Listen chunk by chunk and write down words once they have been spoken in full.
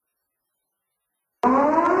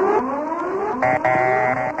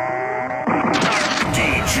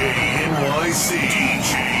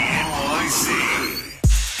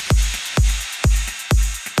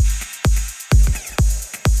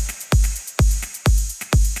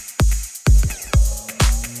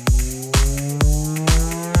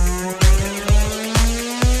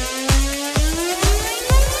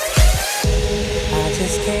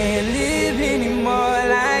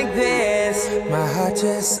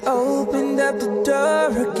opened up the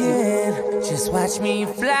door again. Just watch me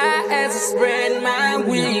fly as I spread my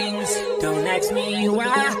wings. Don't ask me why,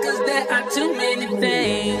 cause there are too many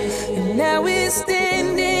things. And now we're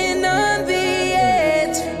standing on the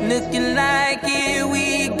edge, looking like here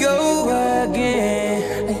we go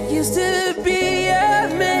again. I used to be a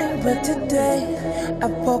man, but today I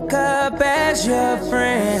woke up as your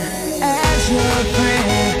friend. As your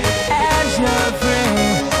friend, as your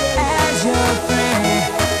friend, as your friend.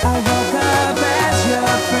 I woke up as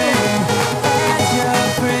your friend, as your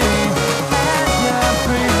friend, as your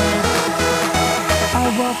friend. I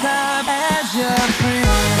woke up as your friend.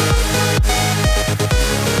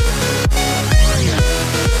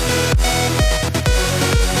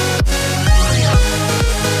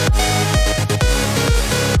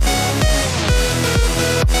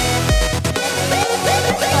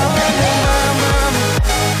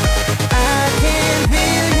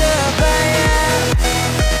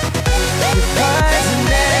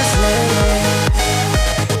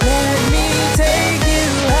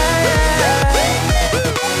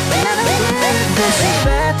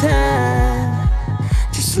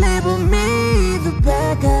 Just label me the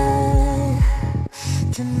bad guy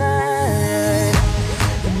tonight.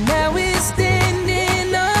 And now we're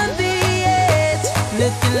standing on the edge,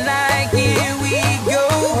 looking like here we go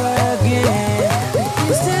again. I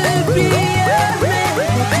used to be a man,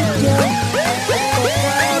 but today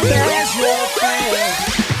that's your friend.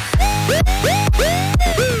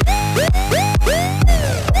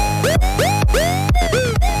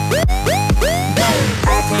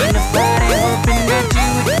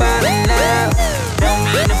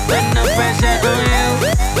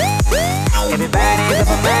 Everybody up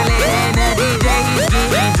on my and the DJ is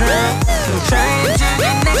getting drunk. So trying to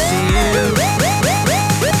get next to you.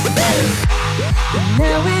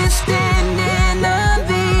 Now we're standing on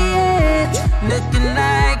the edge, looking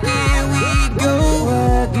like here we go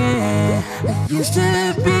again. I used to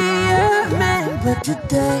be a man, but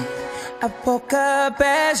today I woke up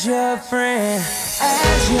as your friend.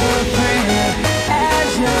 As your friend,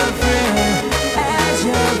 as your friend, as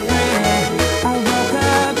your friend. I woke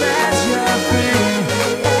up as your friend,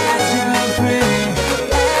 as your friend,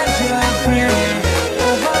 as your friend.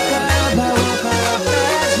 I woke up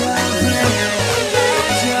as your friend,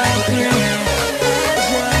 as your friend, as your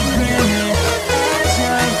friend, as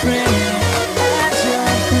your friend, as your friend, as your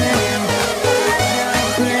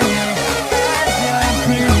friend, as your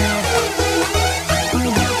friend.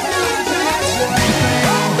 I woke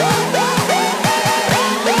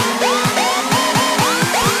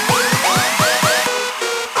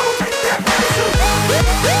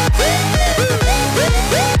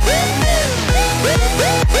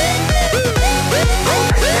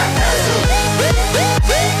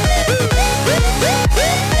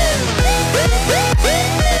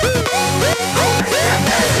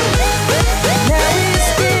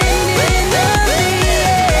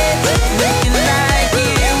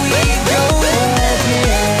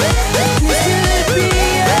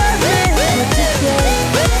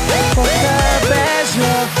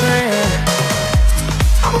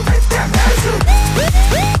up as your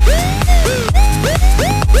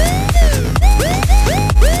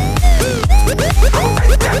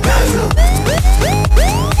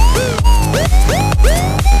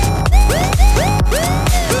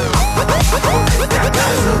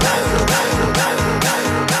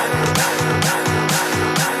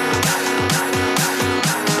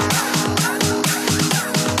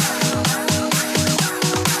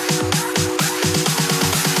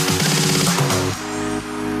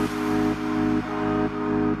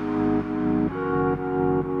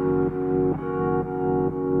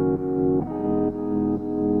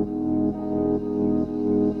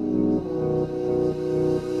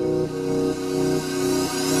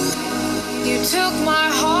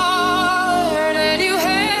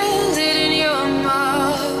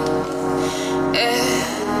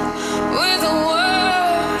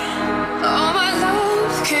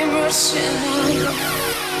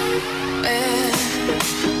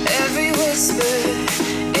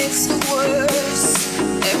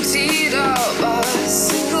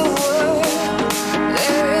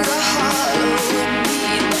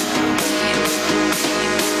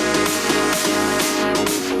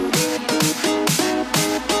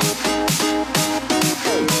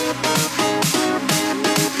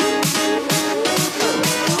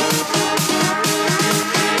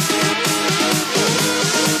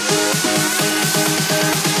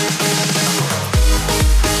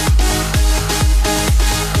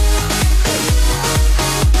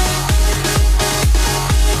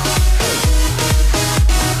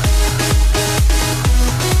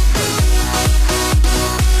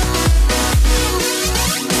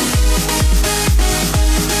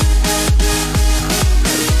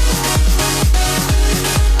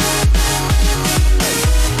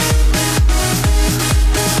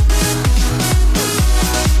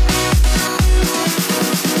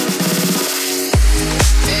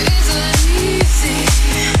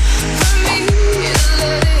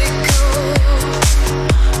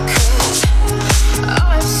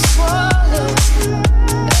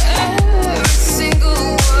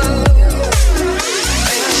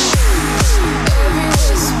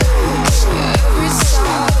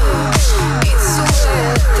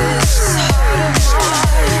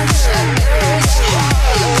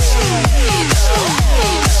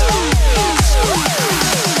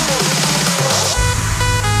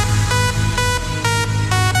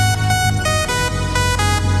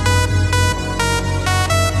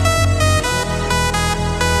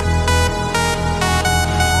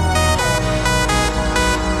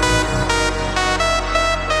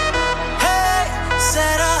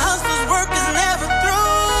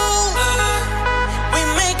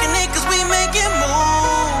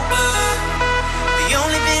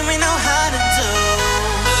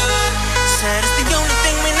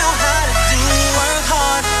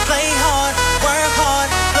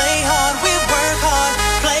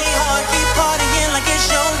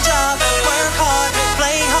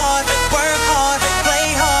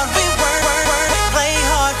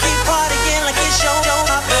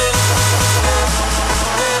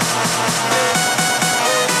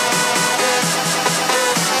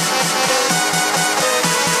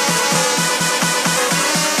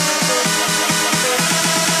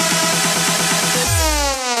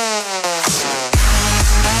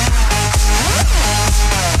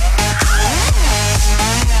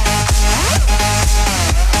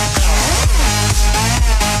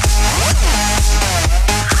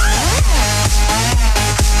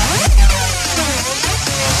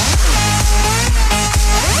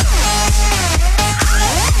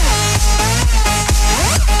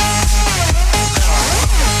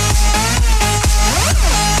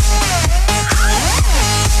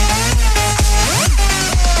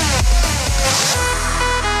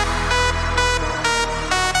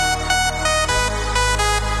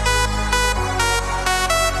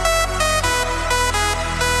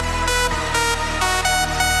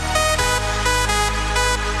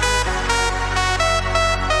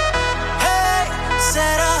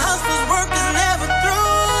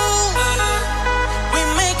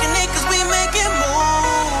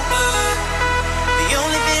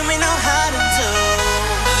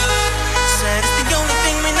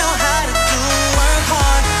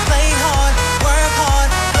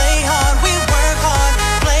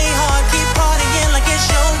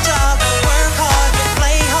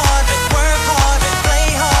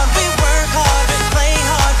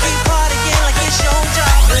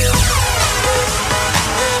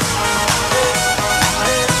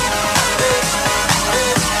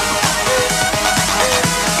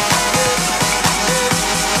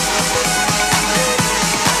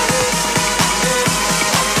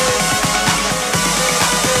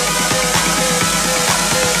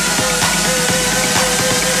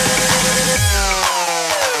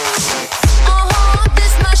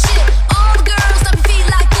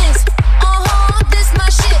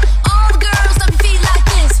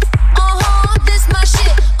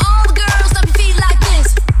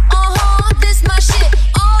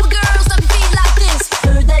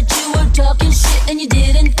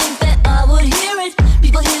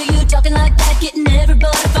talking like that, getting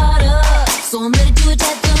everybody fired up. So I'm ready to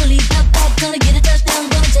attack, gonna leave out back, gonna get a touchdown,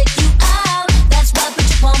 gonna take you out. That's right, put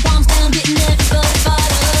your pom-poms down, getting everybody fired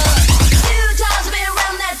up. Few times I've been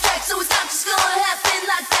around that track, so it's not just gonna happen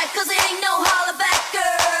like that, cause it ain't no holler back,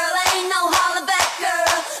 girl, ain't no holler back,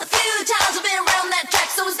 girl. A few times I've been around that track,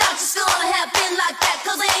 so it's not just gonna happen like that,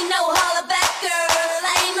 cause it ain't no holler back, girl,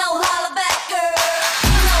 ain't no holler back, girl.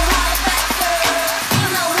 You know holler back, girl, you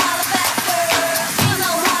know holler back, girl, you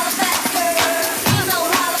know holler back, girl, you know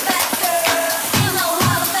holler back, girl, you know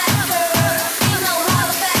holler back, girl, you know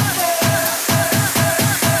holler back, girl.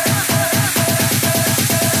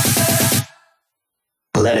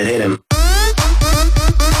 Let it hit him.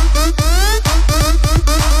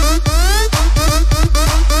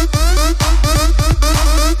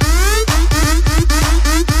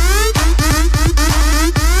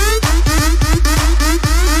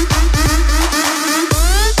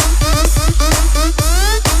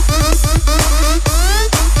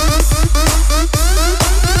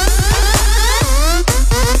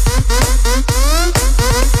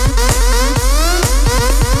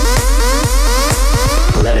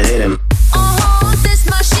 Let it hit him. This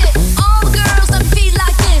my shit. All the girls let me feel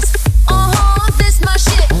like this. This my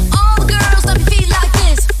shit. All the girls let me feel like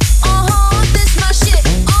this. This my shit.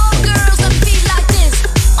 All the girls let me feel like this.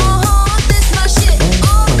 This my shit.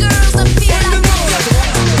 All the girls let me feel like this.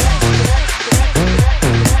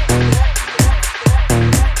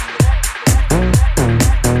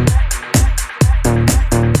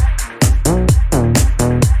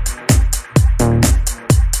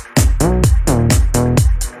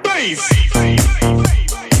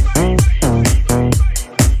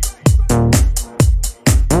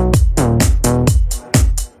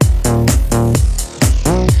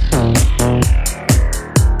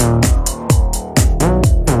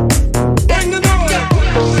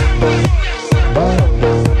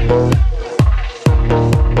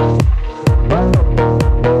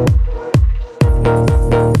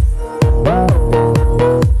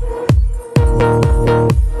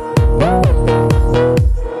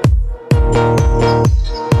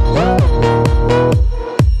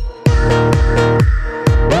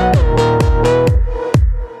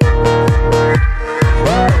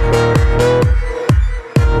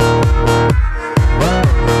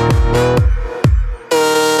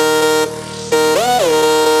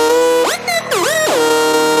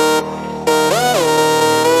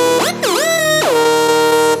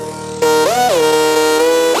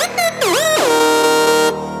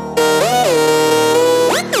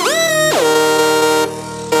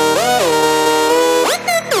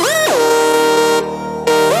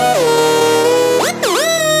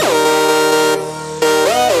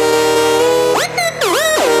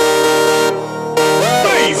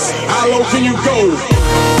 How low can you go?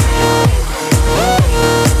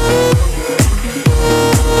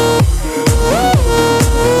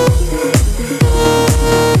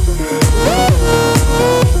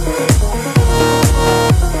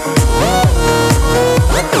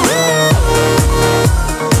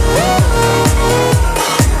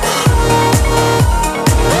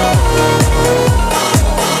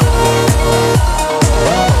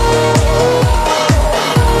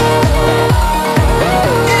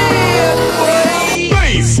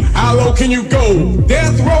 How low can you go?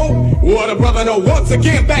 Death row? What a brother know. Once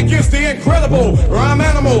again, back is the incredible rhyme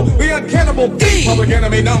animal, the uncannibal D. Public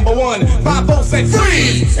enemy number one. 5 said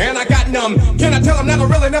freeze, and I got numb. Can I tell them never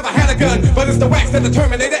really never had a gun? But it's the wax that the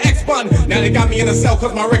Terminator X spun. Now they got me in a cell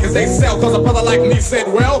cause my records they sell. Cause a brother like me said,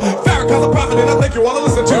 well, Farrakhan's a prophet and I think you wanna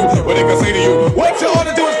listen to what they can say to you. What you ought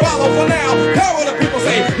to do is follow for now. How will the people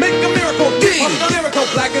say? Make a miracle. D. The lyrical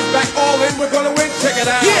black is back all in. We're gonna win. Check it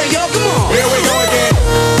out. Yeah, yo, come on. Here we go again.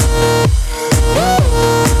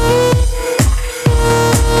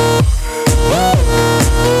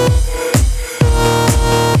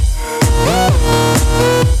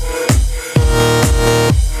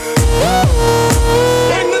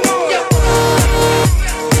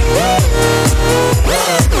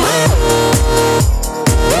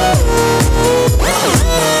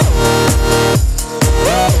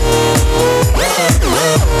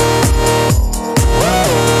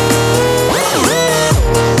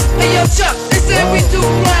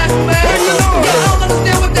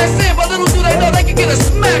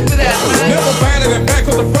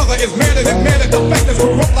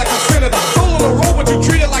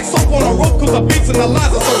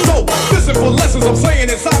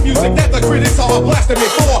 Blasting me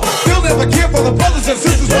for. They'll never care for the brothers and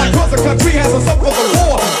sisters like cause the country has us up for the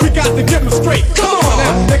war. We got to get them straight. Come on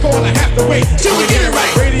now, they're gonna have to wait till we get it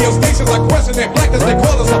right. Radio stations are questioning blackness. They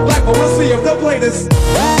call us a black, but we'll see if they'll play this.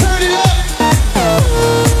 Turn it up.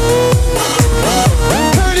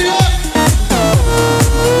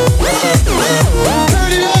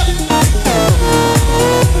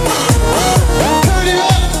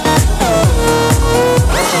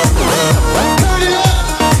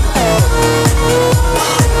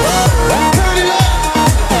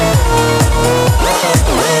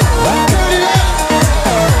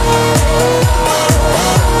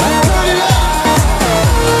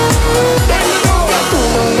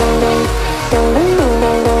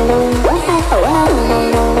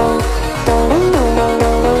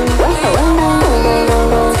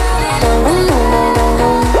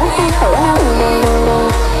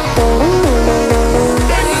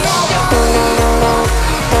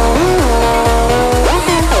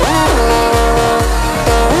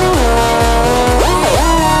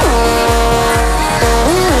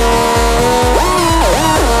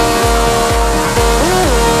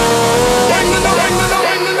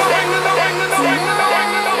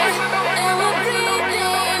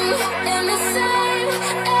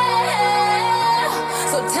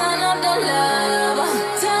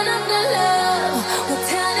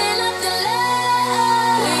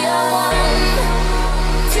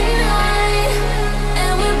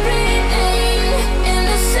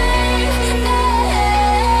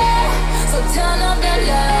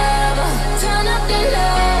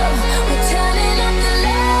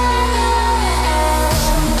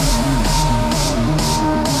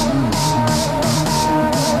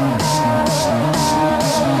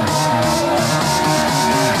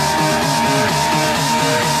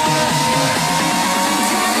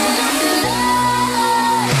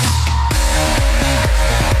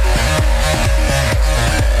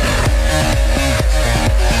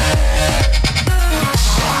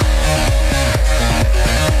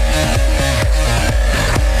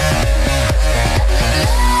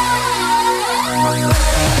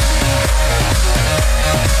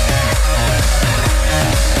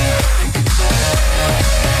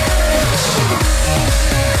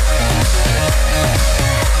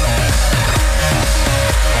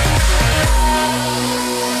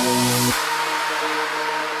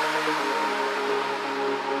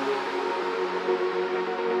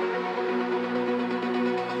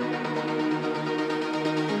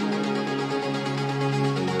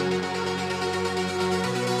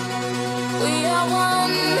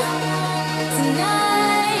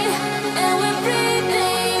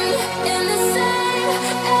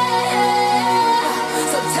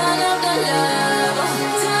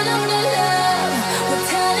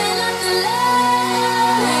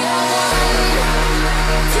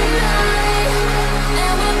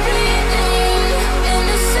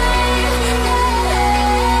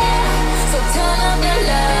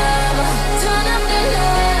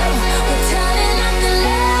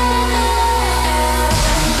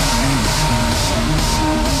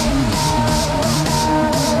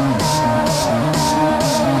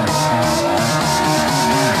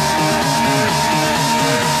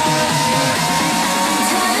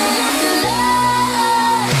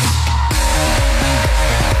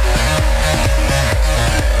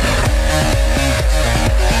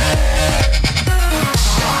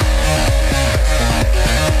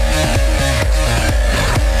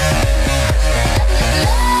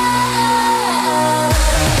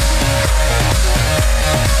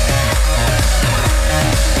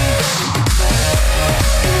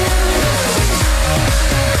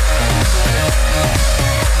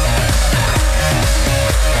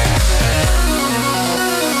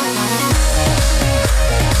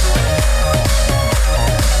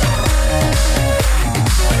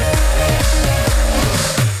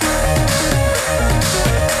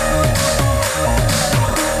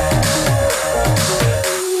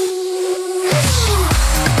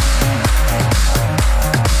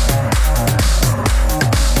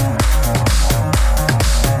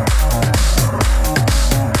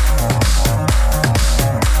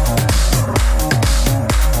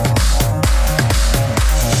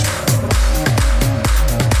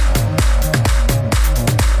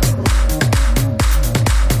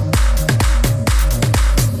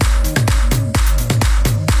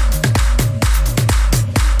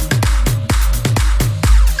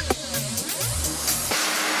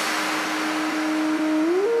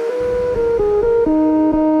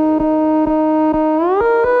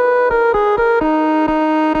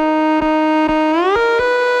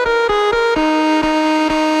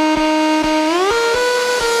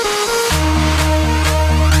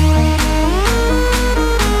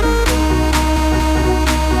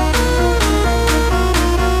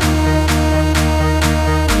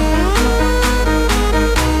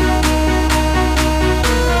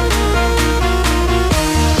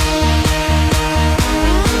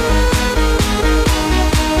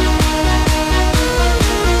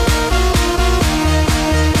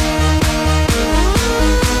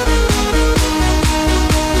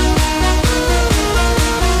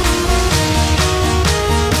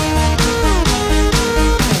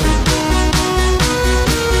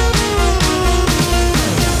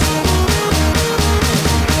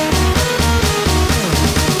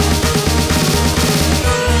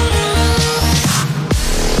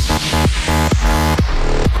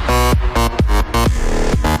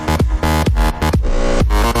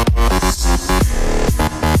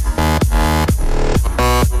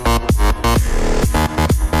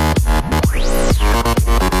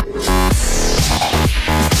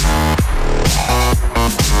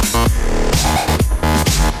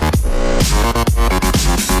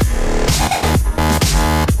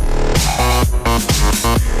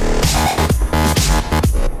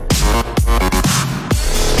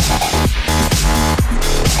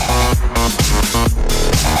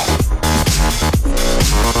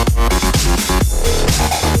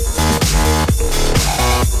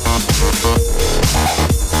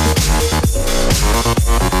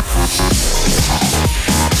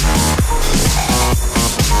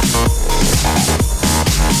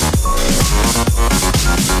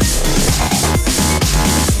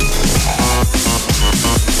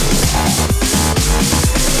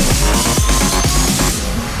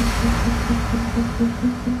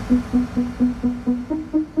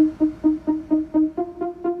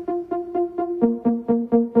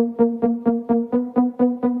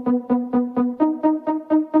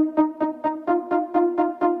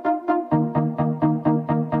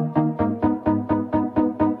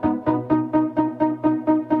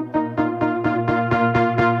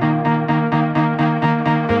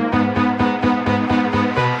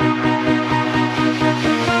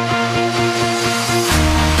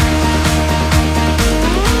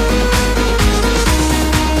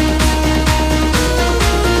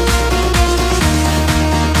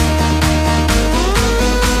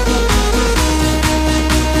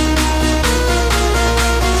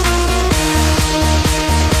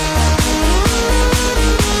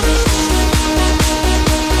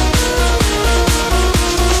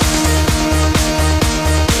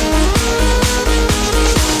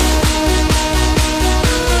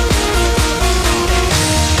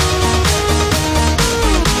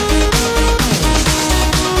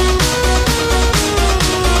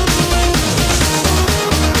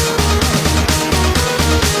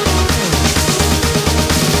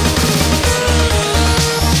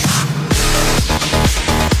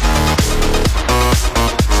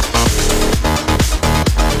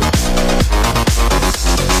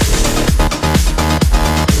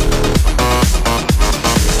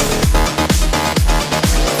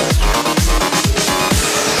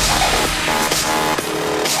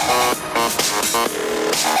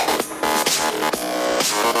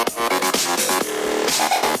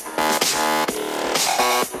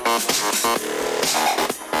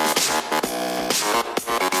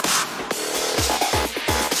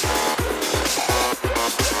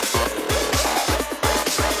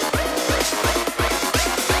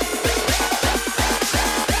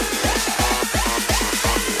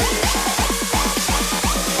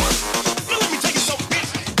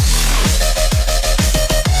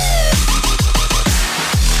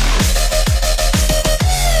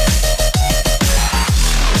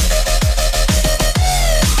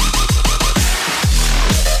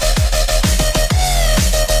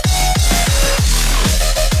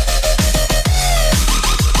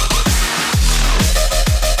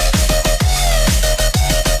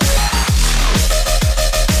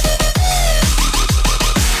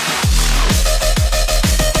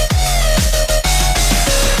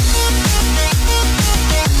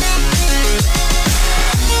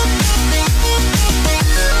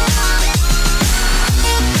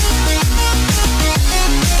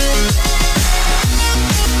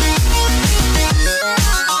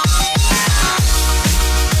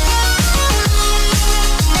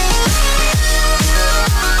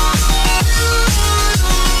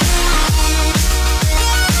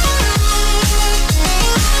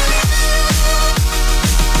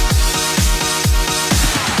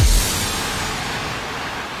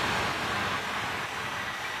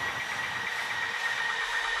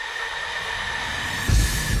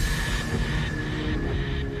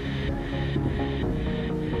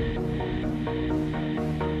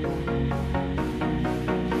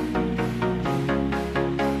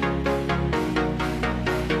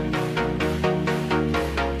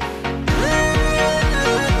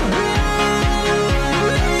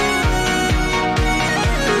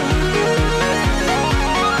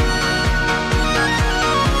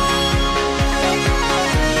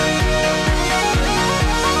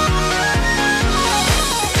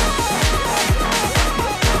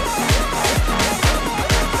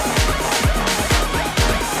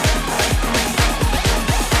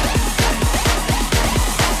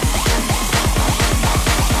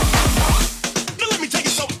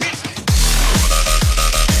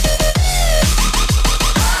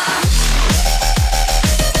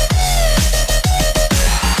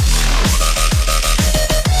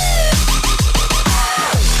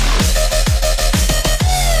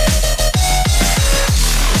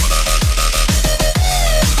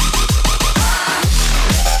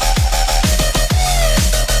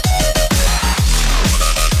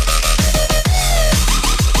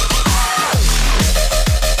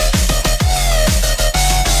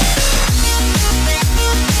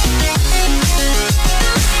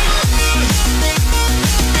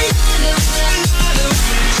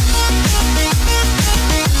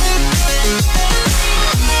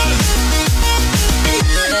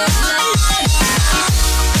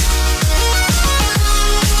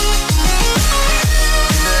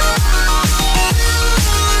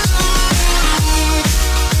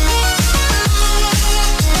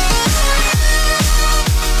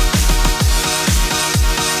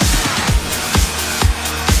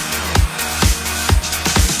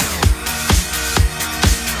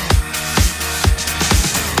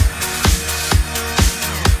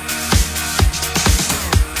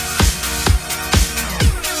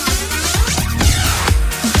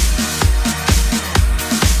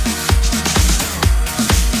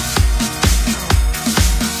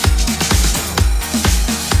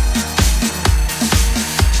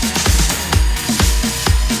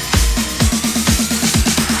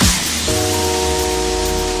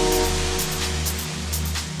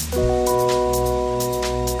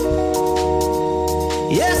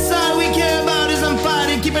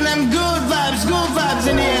 them good vibes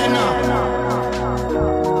in the air now.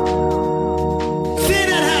 Feel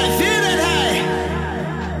that high.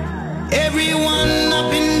 Everyone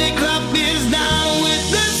up in the club is down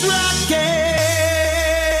with this rocket.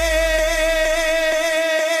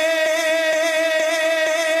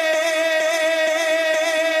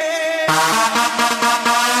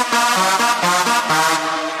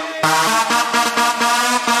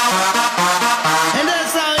 And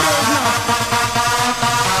that's how it is now.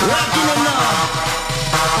 Rocking it now.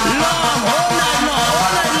 Long, all night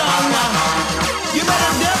long now. You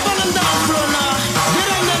better dip on the dance floor now. Get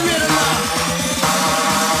on that rhythm now.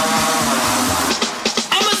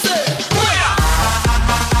 I'ma say, whoa,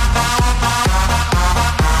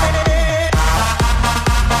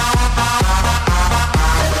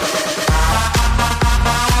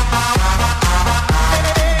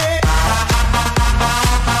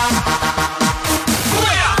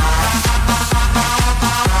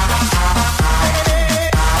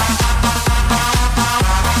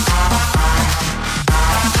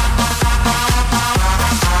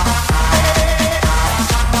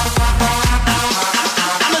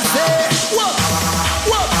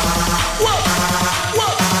 whoa, whoa, whoa,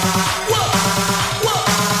 whoa, whoa,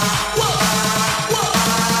 whoa.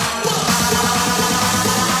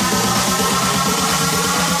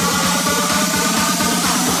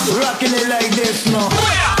 Rocking it like this now.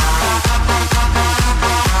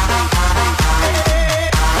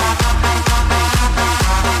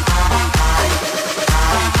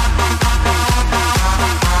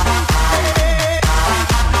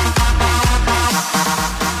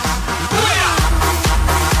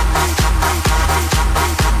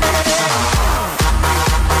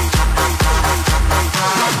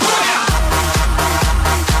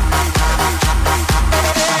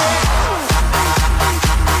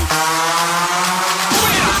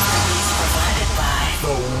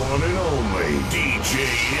 The one and only DJ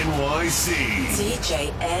NYC.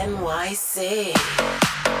 DJ NYC.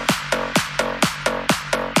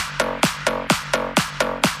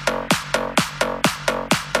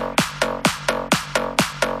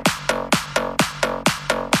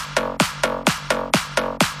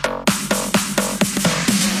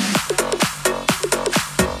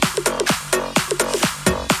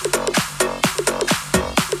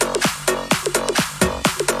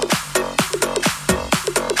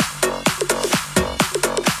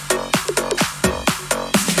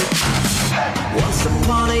 Once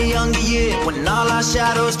upon a younger year, when all our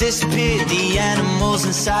shadows disappeared, the animals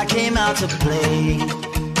inside came out to play.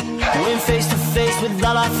 Went face to face with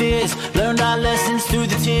all our fears, learned our lessons through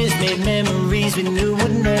the tears, made memories we knew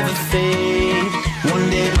would never fade. One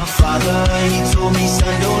day my father, he told me,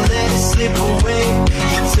 son, don't let it slip away.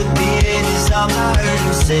 He took me in his arms, I heard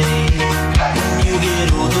him say, when you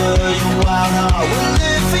get older, your wild heart will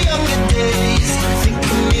live for younger days. Think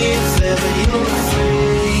of me if ever you're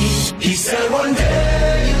afraid. He said one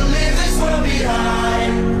day you'll leave this world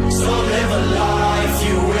behind, so live a life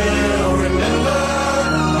you will remember.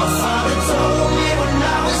 My father told me when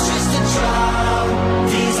I was just a child,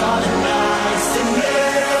 these are the nights that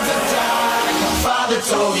never die. My father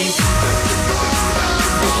told me.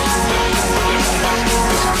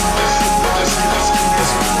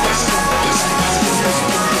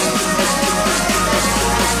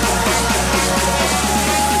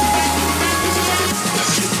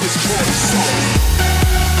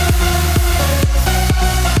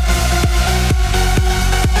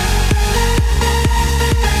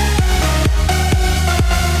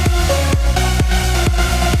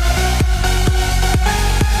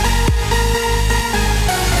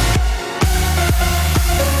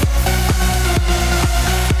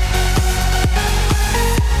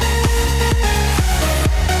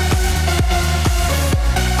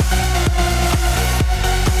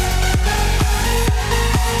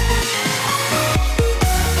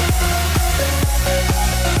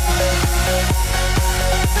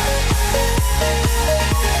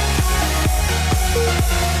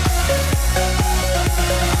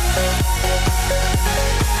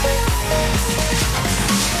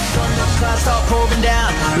 Clouds start pouring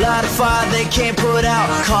down, light a fire they can't put out,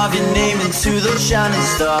 carve your name into those shining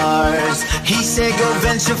stars. He said go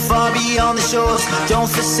venture far beyond the shores, don't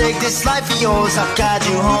forsake this life of yours, I'll guide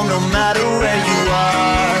you home no matter where you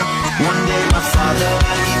are. One day my father,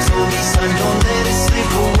 he told me, son, don't let it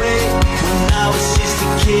slip away. When I was just a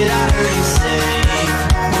kid I heard him say,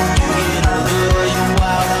 when you get older your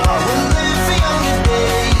wild heart will live for younger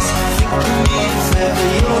days. Think of me if ever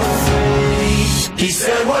you're afraid. He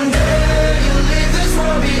said one day you'll leave this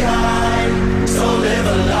world behind, so live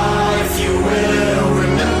a life you will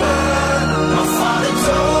remember. My father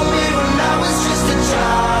told me when I was just a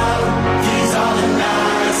child,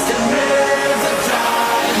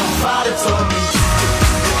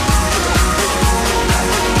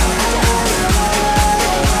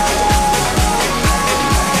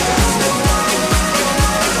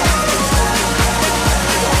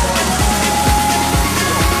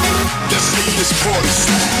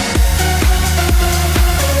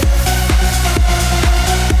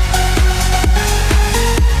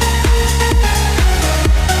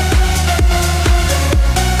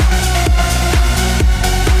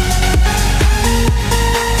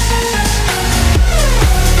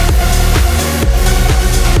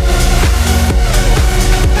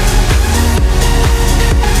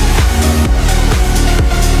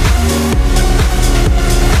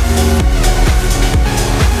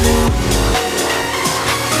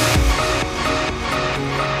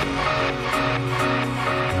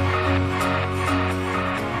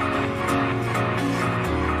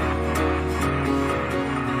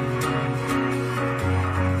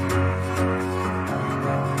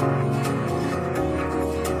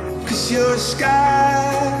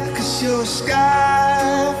 Cause you're a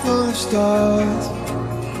sky full of stars.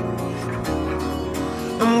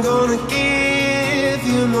 I'm gonna give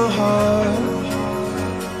you my heart.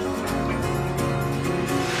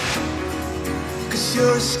 Cause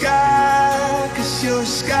you're a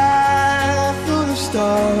sky full of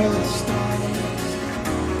stars.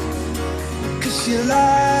 Cause you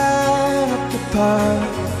light up the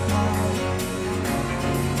path.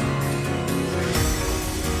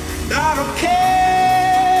 I don't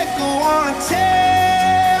care, go on and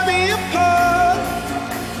tear me apart.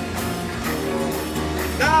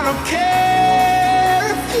 I don't care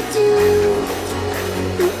if you do.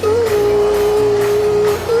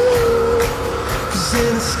 Cause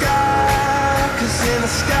in the sky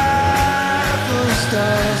full of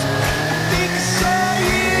stars, I think I saw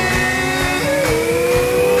you.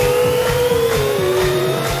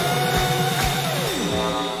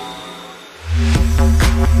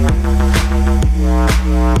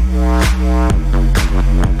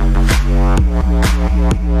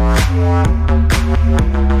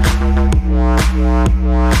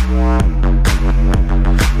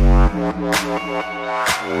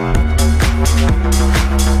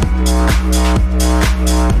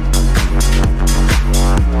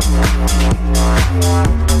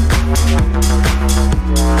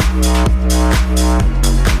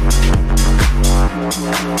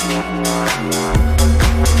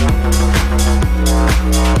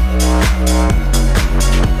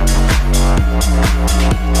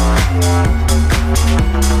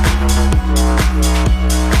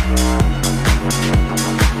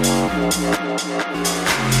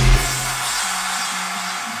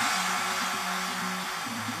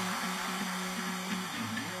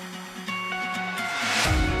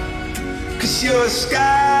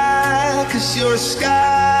 Cause you're a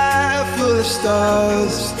sky full of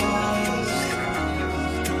stars.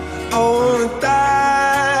 I wanna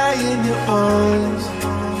die in your arms.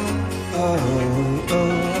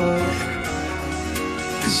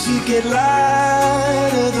 Cause you get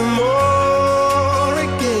lighter the more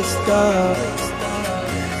it gets dark.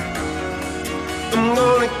 I'm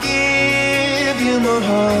gonna give you my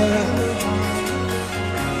heart.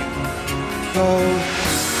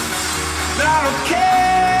 I don't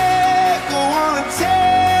care, go on and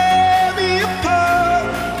tear me apart.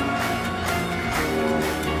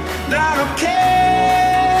 I don't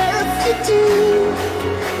care if you do.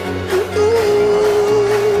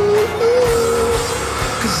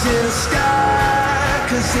 Cause in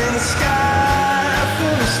the sky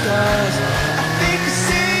full of stars, I think I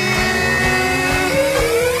see.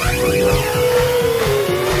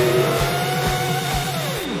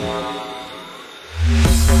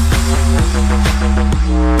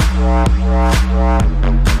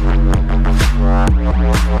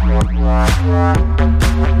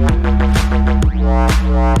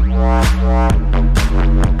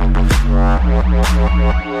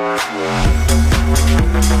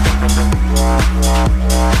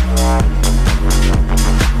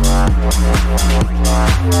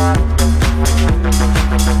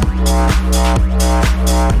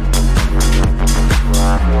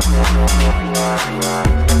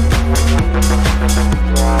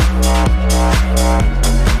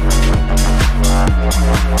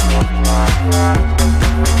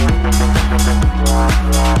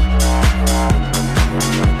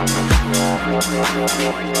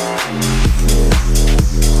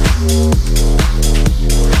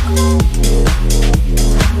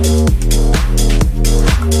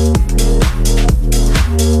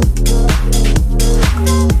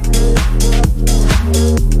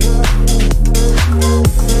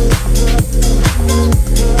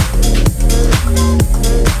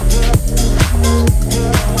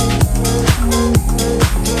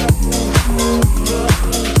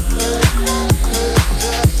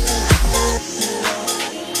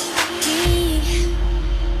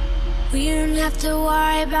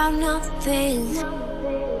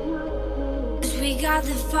 we got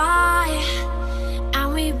the fire,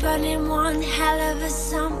 and we burning one hell of a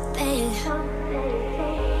something.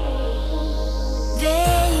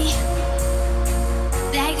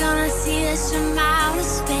 They're gonna see us from outer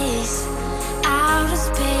space,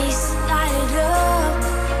 light it up,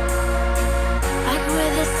 like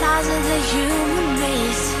we're the size of the human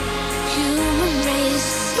race.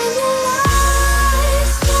 When the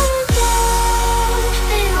lights come down,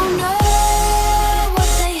 they don't know what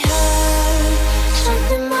they heard.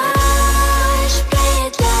 Something much, play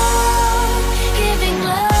it loud, giving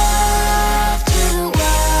love to the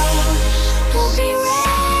world. We'll be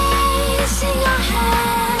raising our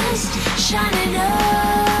hands, shining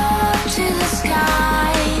up to the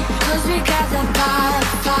sky, 'cause we got the fire,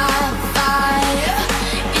 fire, fire.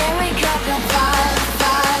 Yeah, we got the fire,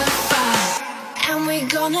 fire, fire. And we're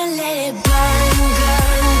gonna let it burn,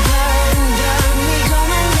 burn, burn, burn. We're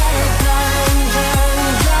gonna let it burn, burn,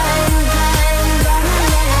 burn, burn. Gonna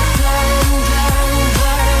let it burn, burn,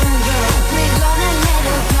 burn, burn. We're gonna let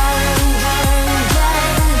it burn, burn,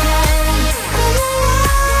 burn, burn. When the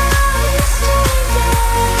lights turn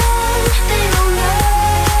down, they don't know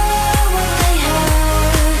what they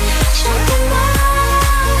heard. Something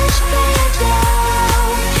much, play it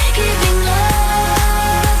down, giving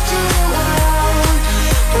love to the world.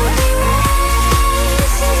 We'll be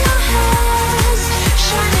raising our hands,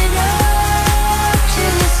 shining up to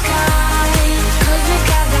the sky, 'cause we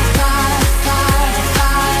got the fire, fire,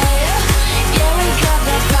 fire. Yeah, we got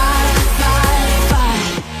the fire, fire, fire.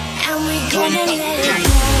 And we're gonna let it burn.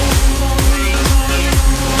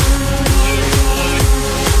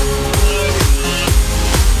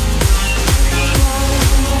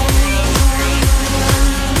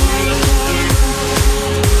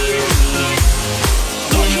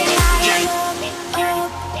 We can light it up,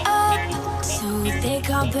 up, so they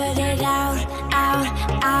can't put it out, out,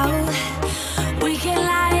 out. We can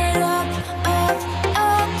light it up,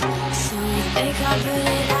 up, so they can't put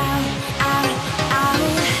it